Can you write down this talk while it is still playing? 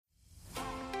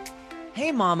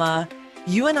Hey, Mama.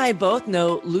 You and I both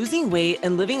know losing weight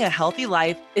and living a healthy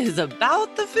life is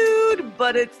about the food,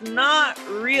 but it's not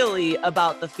really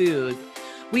about the food.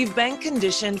 We've been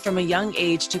conditioned from a young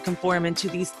age to conform into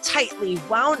these tightly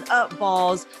wound up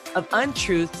balls of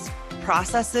untruths,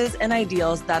 processes, and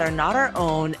ideals that are not our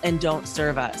own and don't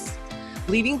serve us,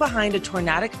 leaving behind a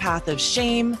tornadic path of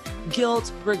shame,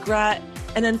 guilt, regret,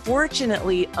 and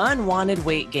unfortunately, unwanted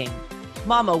weight gain.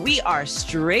 Mama, we are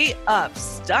straight up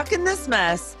stuck in this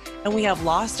mess, and we have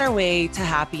lost our way to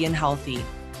happy and healthy.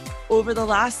 Over the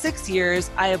last 6 years,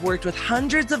 I have worked with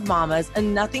hundreds of mamas,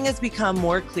 and nothing has become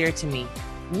more clear to me.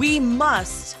 We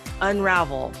must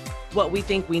unravel what we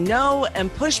think we know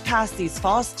and push past these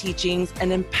false teachings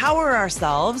and empower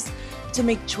ourselves to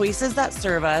make choices that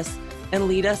serve us and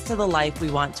lead us to the life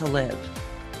we want to live.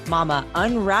 Mama,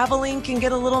 unraveling can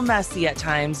get a little messy at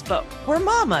times, but we're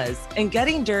mamas, and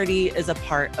getting dirty is a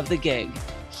part of the gig.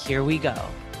 Here we go.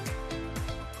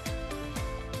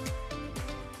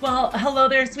 Well, hello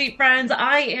there, sweet friends.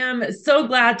 I am so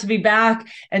glad to be back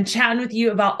and chatting with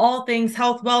you about all things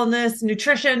health, wellness,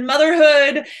 nutrition,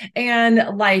 motherhood,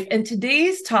 and life. And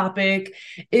today's topic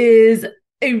is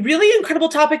a really incredible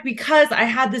topic because I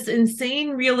had this insane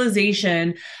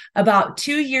realization about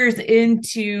 2 years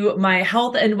into my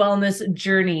health and wellness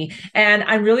journey. And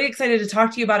I'm really excited to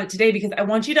talk to you about it today because I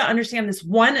want you to understand this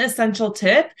one essential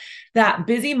tip that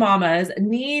busy mamas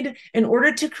need in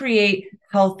order to create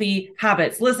healthy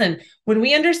habits. Listen, when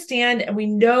we understand and we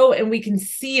know and we can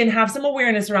see and have some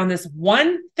awareness around this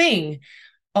one thing,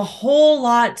 a whole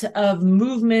lot of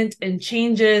movement and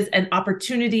changes and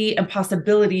opportunity and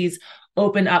possibilities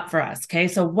open up for us. Okay.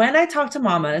 So when I talk to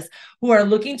mamas who are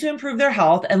looking to improve their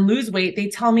health and lose weight, they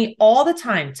tell me all the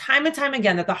time and time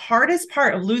again, that the hardest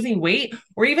part of losing weight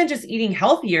or even just eating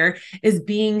healthier is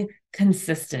being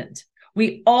consistent.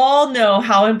 We all know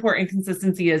how important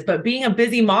consistency is, but being a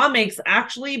busy mom makes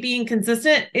actually being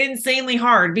consistent insanely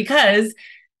hard because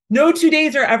no 2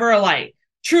 days are ever alike.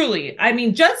 Truly. I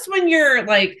mean, just when you're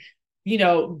like,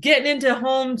 getting into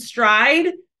home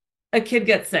stride, a kid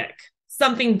gets sick.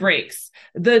 Something breaks.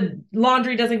 The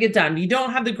laundry doesn't get done. You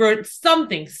don't have the growth.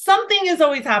 Something is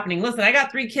always happening. Listen, I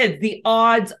got 3 kids. The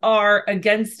odds are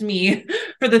against me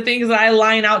for the things that I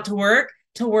line out to work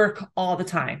all the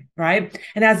time. Right.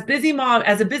 And as a busy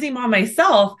mom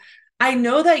myself, I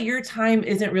know that your time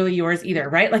isn't really yours either.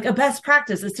 Right. Like a best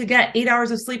practice is to get 8 hours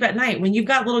of sleep at night. When you've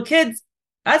got little kids,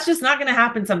 that's just not going to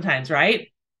happen sometimes. Right.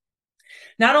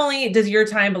 Not only does your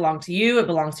time belong to you, it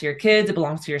belongs to your kids, it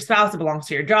belongs to your spouse, it belongs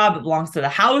to your job, it belongs to the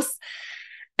house.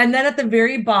 And then at the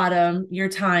very bottom, your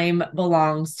time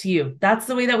belongs to you. That's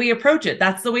the way that we approach it.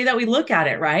 That's the way that we look at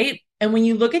it, right? And when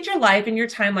you look at your life and your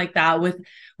time like that with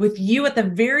you at the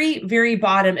very, very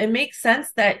bottom, it makes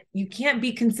sense that you can't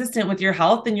be consistent with your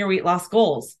health and your weight loss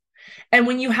goals. And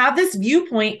when you have this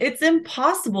viewpoint, it's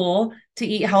impossible to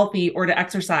eat healthy or to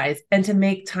exercise and to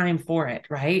make time for it,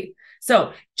 right?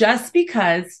 So just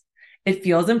because it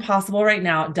feels impossible right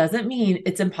now doesn't mean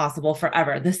it's impossible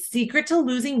forever. The secret to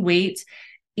losing weight,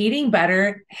 eating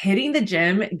better, hitting the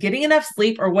gym, getting enough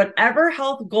sleep, or whatever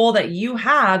health goal that you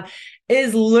have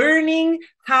is learning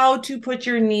how to put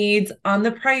your needs on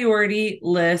the priority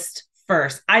list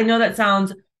first. I know that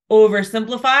sounds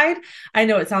oversimplified. I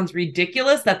know it sounds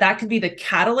ridiculous that could be the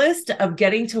catalyst of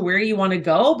getting to where you want to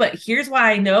go, but here's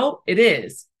why I know it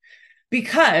is.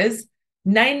 Because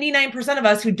 99% of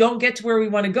us who don't get to where we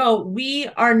want to go, we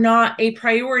are not a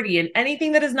priority. And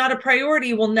anything that is not a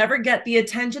priority will never get the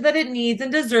attention that it needs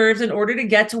and deserves in order to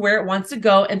get to where it wants to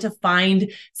go and to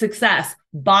find success.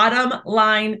 Bottom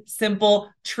line, simple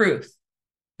truth.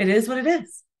 It is what it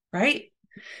is, right?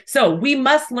 So we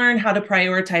must learn how to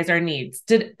prioritize our needs.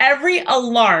 Did every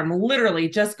alarm literally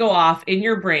just go off in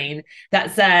your brain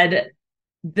that said,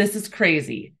 this is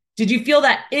crazy? Did you feel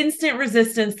that instant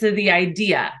resistance to the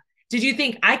idea? Did you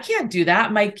think, I can't do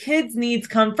that? My kids' needs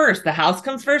come first. The house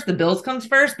comes first. The bills comes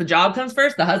first. The job comes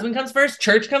first. The husband comes first.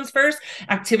 Church comes first.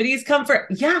 Activities come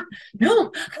first. Yeah,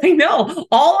 no, I know.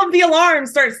 All of the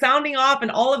alarms start sounding off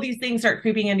and all of these things start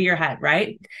creeping into your head,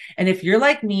 right? And if you're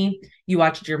like me, you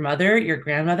watched your mother, your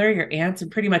grandmother, your aunts,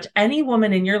 and pretty much any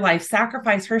woman in your life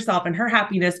sacrifice herself and her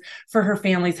happiness for her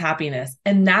family's happiness.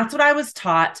 And that's what I was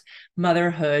taught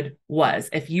motherhood was.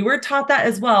 If you were taught that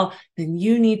as well, then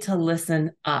you need to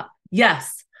listen up.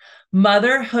 Yes,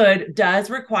 motherhood does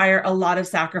require a lot of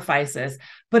sacrifices,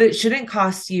 but it shouldn't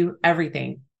cost you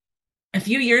everything. A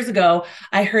few years ago,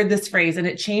 I heard this phrase and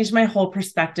it changed my whole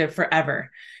perspective forever.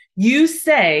 You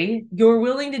say you're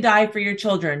willing to die for your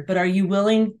children, but are you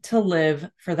willing to live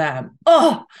for them?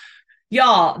 Oh,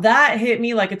 y'all, that hit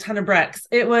me like a ton of bricks.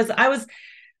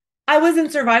 I I was in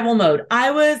survival mode.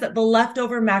 I was the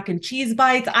leftover mac and cheese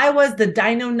bites. I was the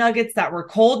dino nuggets that were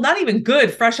cold, not even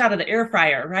good, fresh out of the air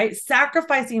fryer, right?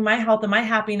 Sacrificing my health and my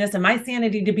happiness and my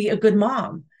sanity to be a good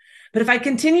mom. But if I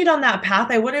continued on that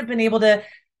path, I would have been able to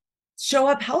show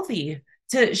up healthy,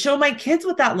 to show my kids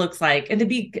what that looks like, and to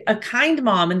be a kind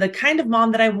mom and the kind of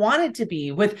mom that I wanted to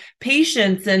be, with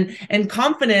patience and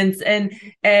confidence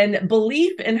and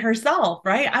belief in herself,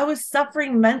 right? I was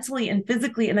suffering mentally and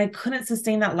physically, and I couldn't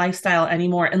sustain that lifestyle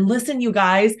anymore. And listen, you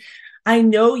guys, I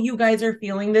know you guys are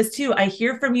feeling this too. I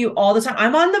hear from you all the time.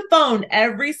 I'm on the phone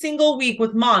every single week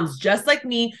with moms just like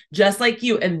me, just like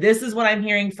you. And this is what I'm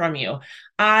hearing from you.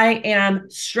 I am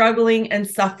struggling and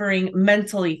suffering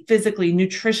mentally, physically,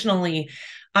 nutritionally.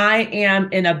 I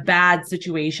am in a bad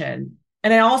situation.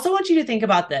 And I also want you to think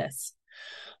about this.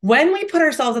 When we put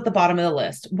ourselves at the bottom of the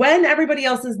list, when everybody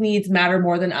else's needs matter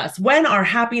more than us, when our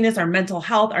happiness, our mental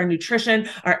health, our nutrition,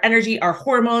 our energy, our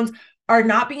hormones are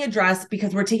not being addressed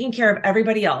because we're taking care of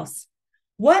everybody else,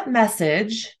 what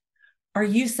message are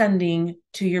you sending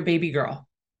to your baby girl,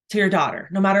 to your daughter,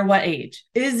 no matter what age?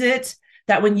 Is it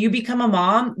that when you become a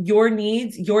mom, your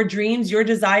needs, your dreams, your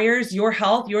desires, your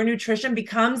health, your nutrition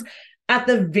becomes at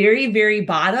the very, very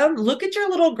bottom? Look at your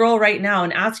little girl right now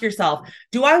and ask yourself,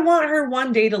 do I want her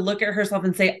one day to look at herself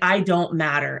and say, I don't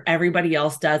matter, everybody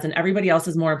else does, and everybody else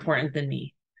is more important than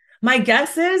me? My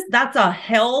guess is that's a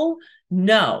hell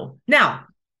no. Now,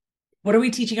 what are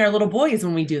we teaching our little boys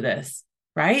when we do this?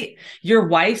 Right? Your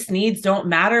wife's needs don't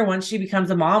matter once she becomes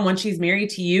a mom, once she's married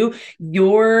to you.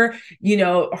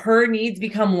 Her needs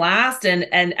become last, and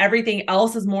everything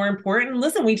else is more important.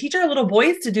 Listen, we teach our little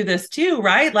boys to do this too,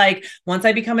 right? Like, once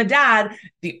I become a dad,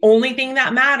 the only thing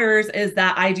that matters is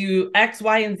that I do X,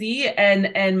 Y, and Z,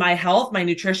 and my health, my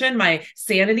nutrition, my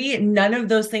sanity. None of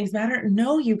those things matter.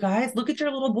 No, you guys, look at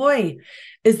your little boy.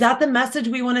 Is that the message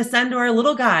we want to send to our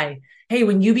little guy? Hey,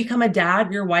 when you become a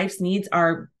dad, your wife's needs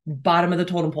are bottom of the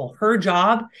totem pole. Her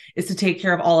job is to take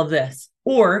care of all of this.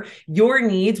 Or your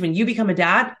needs, when you become a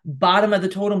dad, bottom of the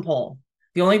totem pole.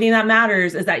 The only thing that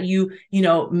matters is that you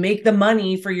make the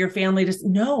money for your family to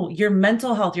know your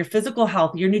mental health, your physical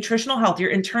health, your nutritional health,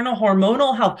 your internal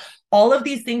hormonal health. All of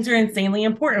these things are insanely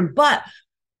important, but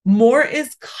more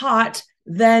is caught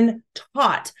than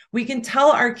taught. We can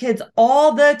tell our kids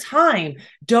all the time,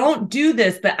 don't do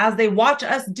this. But as they watch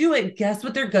us do it, guess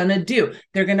what they're going to do?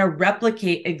 They're going to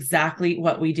replicate exactly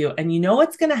what we do. And you know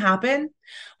what's going to happen?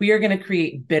 We are going to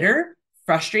create bitter,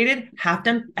 frustrated,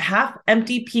 half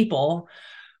empty people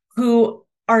who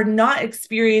are not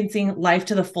experiencing life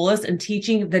to the fullest and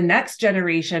teaching the next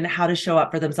generation how to show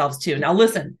up for themselves too. Now,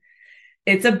 listen,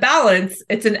 it's a balance.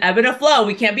 It's an ebb and a flow.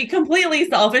 We can't be completely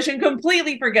selfish and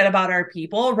completely forget about our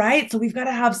people, right? So we've got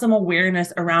to have some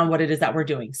awareness around what it is that we're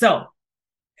doing. So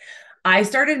I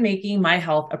started making my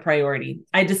health a priority.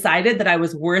 I decided that I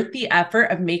was worth the effort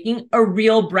of making a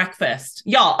real breakfast.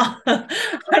 Y'all,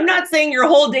 I'm not saying your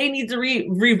whole day needs to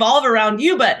revolve around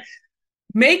you, but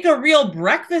make a real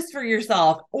breakfast for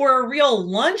yourself or a real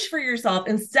lunch for yourself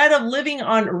instead of living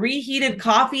on reheated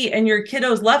coffee and your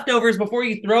kiddos' leftovers before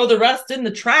you throw the rest in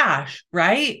the trash,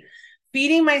 right?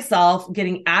 Feeding myself,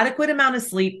 getting adequate amount of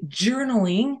sleep,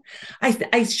 journaling.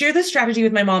 I share this strategy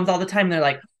with my moms all the time. They're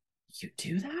like, you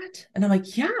do that? And I'm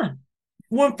like, yeah.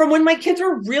 From when my kids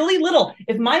were really little,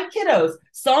 if my kiddos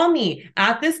saw me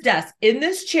at this desk in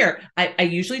this chair, I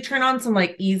usually turn on some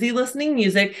like easy listening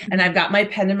music and I've got my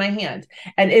pen in my hand.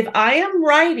 And if I am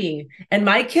writing and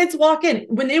my kids walk in,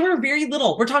 when they were very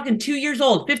little, we're talking 2 years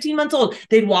old, 15 months old,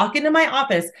 they'd walk into my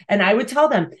office and I would tell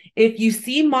them, if you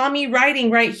see mommy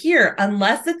writing right here,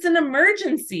 unless it's an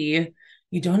emergency,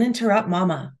 you don't interrupt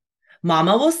mama.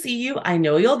 Mama will see you. I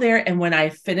know you're there. And when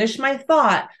I finish my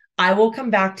thought, I will come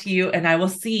back to you and I will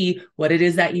see what it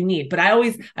is that you need. But I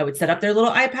would set up their little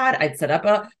iPad. I'd set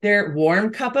up their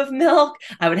warm cup of milk.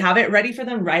 I would have it ready for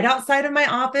them right outside of my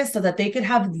office so that they could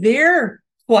have their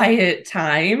quiet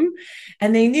time.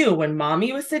 And they knew when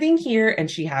mommy was sitting here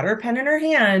and she had her pen in her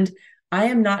hand, I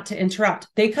am not to interrupt.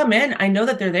 They come in. I know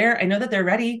that they're there. I know that they're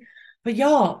ready. But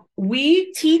y'all,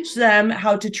 we teach them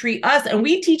how to treat us and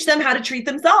we teach them how to treat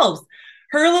themselves.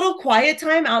 Her little quiet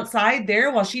time outside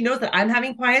there, while she knows that I'm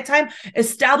having quiet time,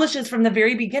 establishes from the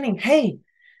very beginning, hey,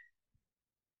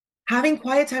 having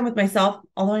quiet time with myself,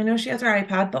 although I know she has her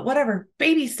iPad, but whatever,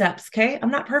 baby steps, okay?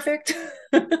 I'm not perfect.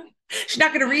 She's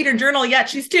not going to read or journal yet.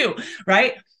 She's 2,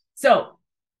 right? So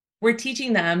we're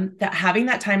teaching them that having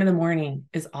that time in the morning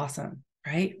is awesome,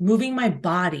 right? Moving my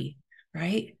body,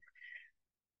 right?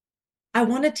 I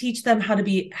want to teach them how to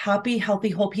be happy, healthy,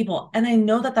 whole people. And I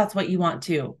know that that's what you want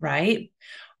too, right?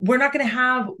 We're not going to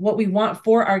have what we want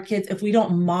for our kids if we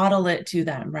don't model it to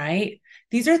them, right?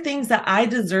 These are things that I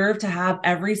deserve to have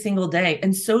every single day.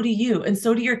 And so do you, and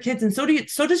so do your kids, and so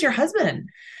does your husband,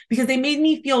 because they made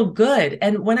me feel good.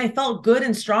 And when I felt good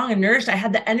and strong and nourished, I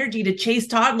had the energy to chase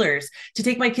toddlers, to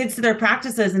take my kids to their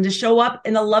practices and to show up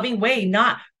in a loving way,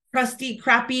 not crusty,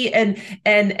 crappy,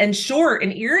 and short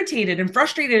and irritated and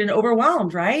frustrated and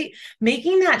overwhelmed, right?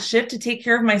 Making that shift to take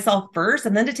care of myself first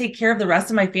and then to take care of the rest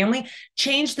of my family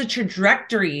changed the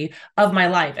trajectory of my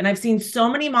life. And I've seen so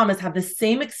many mamas have the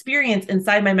same experience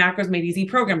inside my Macros Made Easy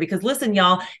program, because listen,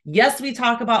 y'all, yes, we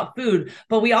talk about food,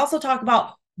 but we also talk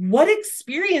about what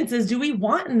experiences do we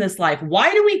want in this life?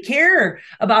 Why do we care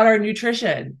about our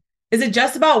nutrition? Is it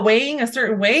just about weighing a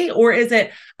certain way? Or is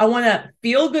it, I want to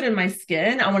feel good in my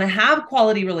skin. I want to have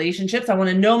quality relationships. I want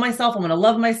to know myself. I want to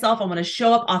love myself. I want to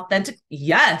show up authentic.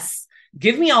 Yes.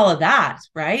 Give me all of that.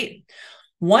 Right.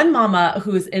 One mama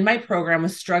who is in my program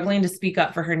was struggling to speak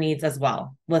up for her needs as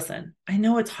well. Listen, I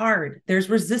know it's hard. There's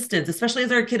resistance, especially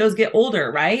as our kiddos get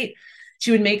older, right? She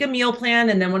would make a meal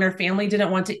plan, and then when her family didn't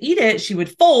want to eat it, she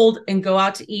would fold and go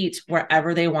out to eat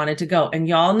wherever they wanted to go. And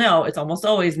y'all know it's almost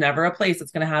always never a place that's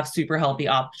going to have super healthy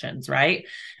options, right?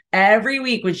 Every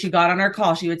week when she got on our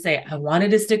call, she would say, I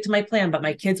wanted to stick to my plan, but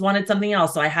my kids wanted something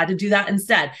else, so I had to do that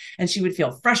instead. And she would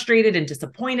feel frustrated and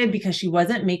disappointed because she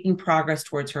wasn't making progress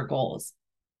towards her goals.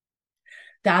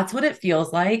 That's what it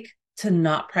feels like to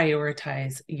not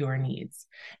prioritize your needs.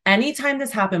 Anytime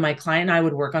this happened, my client and I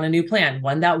would work on a new plan,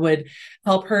 one that would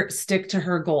help her stick to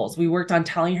her goals. We worked on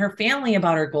telling her family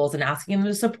about her goals and asking them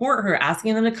to support her,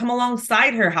 asking them to come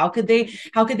alongside her. How could they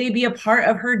be a part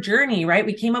of her journey, right?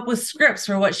 We came up with scripts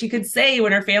for what she could say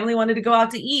when her family wanted to go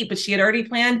out to eat, but she had already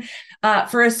planned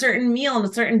for a certain meal and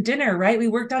a certain dinner, right? We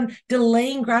worked on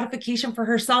delaying gratification for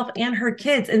herself and her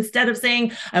kids. Instead of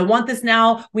saying, I want this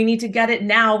now, we need to get it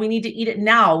now, we need to eat it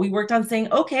now. We worked on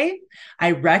saying, okay,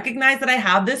 I recognize that I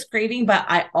have this craving, but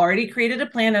I already created a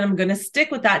plan and I'm going to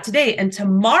stick with that today. And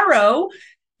tomorrow,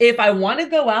 if I want to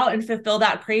go out and fulfill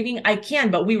that craving, I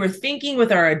can. But we were thinking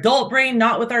with our adult brain,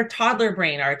 not with our toddler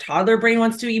brain. Our toddler brain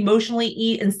wants to emotionally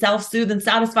eat and self-soothe and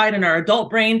satisfied, and our adult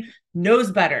brain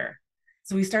knows better.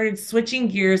 So we started switching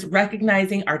gears,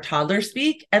 recognizing our toddler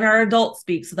speak and our adult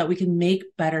speak so that we can make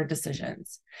better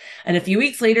decisions. And a few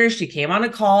weeks later, she came on a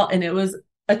call, and it was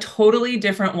a totally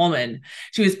different woman.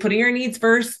 She was putting her needs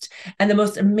first. And the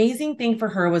most amazing thing for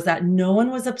her was that no one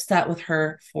was upset with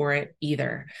her for it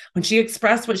either. When she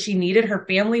expressed what she needed, her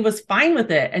family was fine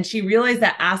with it. And she realized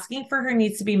that asking for her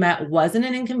needs to be met wasn't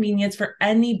an inconvenience for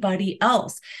anybody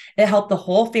else. It helped the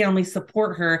whole family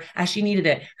support her as she needed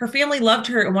it. Her family loved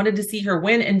her and wanted to see her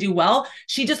win and do well.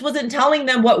 She just wasn't telling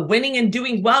them what winning and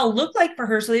doing well looked like for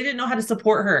her, so they didn't know how to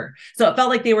support her. So it felt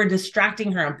like they were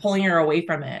distracting her and pulling her away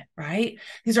from it, right?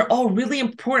 These are all really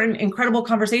important, incredible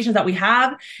conversations that we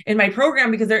have in my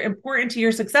program because they're important to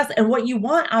your success and what you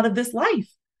want out of this life.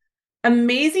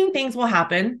 Amazing things will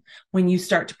happen when you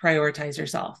start to prioritize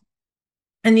yourself.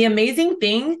 And the amazing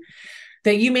thing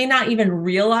that you may not even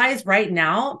realize right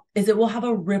now is it will have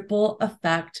a ripple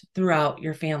effect throughout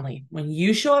your family. When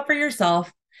you show up for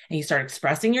yourself and you start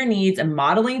expressing your needs and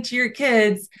modeling to your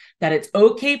kids that it's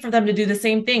okay for them to do the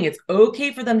same thing. It's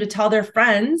okay for them to tell their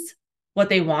friends what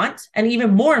they want, and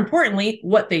even more importantly,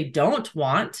 what they don't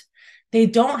want. They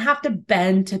don't have to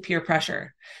bend to peer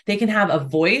pressure. They can have a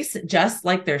voice just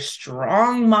like their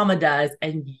strong mama does,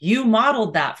 and you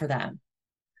modeled that for them.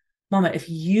 Mama, if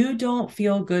you don't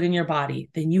feel good in your body,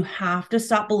 then you have to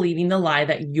stop believing the lie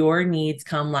that your needs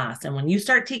come last. And when you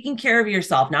start taking care of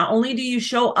yourself, not only do you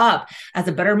show up as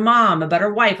a better mom, a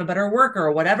better wife, a better worker,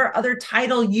 or whatever other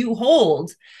title you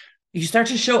hold, you start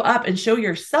to show up and show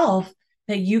yourself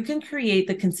that you can create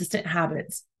the consistent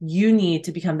habits you need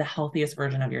to become the healthiest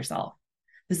version of yourself.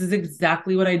 This is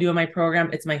exactly what I do in my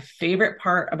program. It's my favorite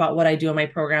part about what I do in my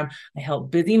program. I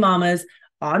help busy mamas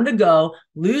on the go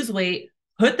lose weight,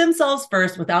 put themselves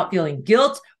first without feeling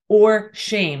guilt or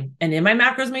shame. And in my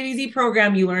Macros Made Easy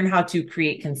program, you learn how to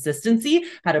create consistency,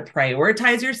 how to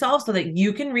prioritize yourself so that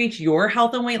you can reach your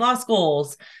health and weight loss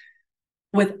goals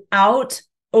without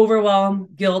overwhelm,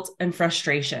 guilt, and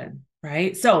frustration.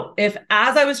 Right? So if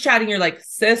as I was chatting, you're like,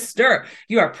 sister,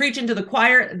 you are preaching to the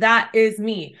choir, that is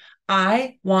me.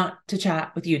 I want to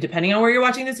chat with you. Depending on where you're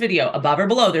watching this video, above or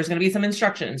below, there's going to be some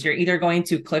instructions. You're either going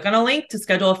to click on a link to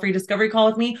schedule a free discovery call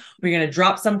with me, or you're going to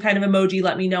drop some kind of emoji,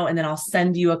 let me know, and then I'll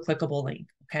send you a clickable link.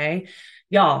 Okay.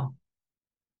 Y'all,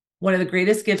 one of the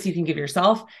greatest gifts you can give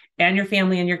yourself and your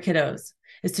family and your kiddos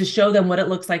is to show them what it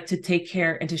looks like to take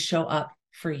care and to show up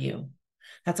for you.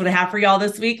 That's what I have for y'all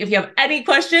this week. If you have any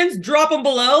questions, drop them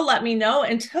below. Let me know.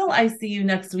 Until I see you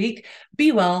next week,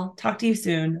 be well. Talk to you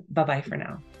soon. Bye-bye for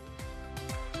now.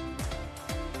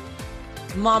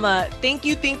 Mama, thank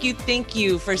you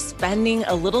for spending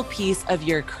a little piece of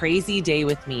your crazy day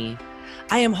with me.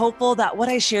 I am hopeful that what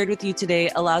I shared with you today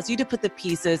allows you to put the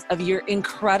pieces of your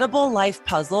incredible life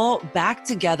puzzle back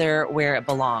together where it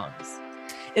belongs.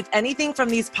 If anything from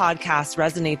these podcasts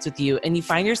resonates with you and you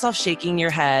find yourself shaking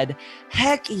your head,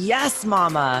 heck yes,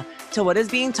 mama, to what is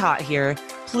being taught here,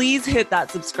 please hit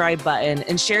that subscribe button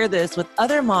and share this with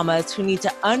other mamas who need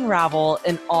to unravel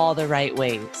in all the right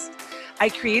ways. I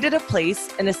created a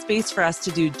place and a space for us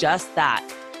to do just that.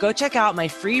 Go check out my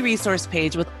free resource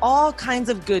page with all kinds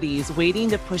of goodies waiting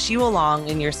to push you along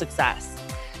in your success.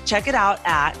 Check it out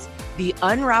at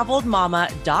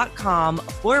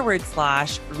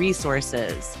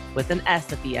theunraveledmama.com/resources with an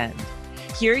S at the end.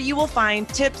 Here you will find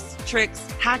tips, tricks,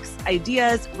 hacks,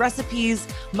 ideas, recipes,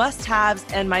 must-haves,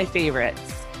 and my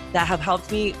favorites that have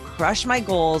helped me crush my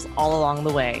goals all along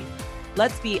the way.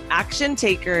 Let's be action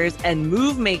takers and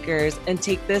move makers and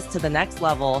take this to the next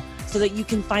level so that you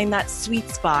can find that sweet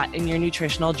spot in your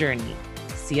nutritional journey.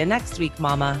 See you next week,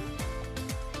 mama.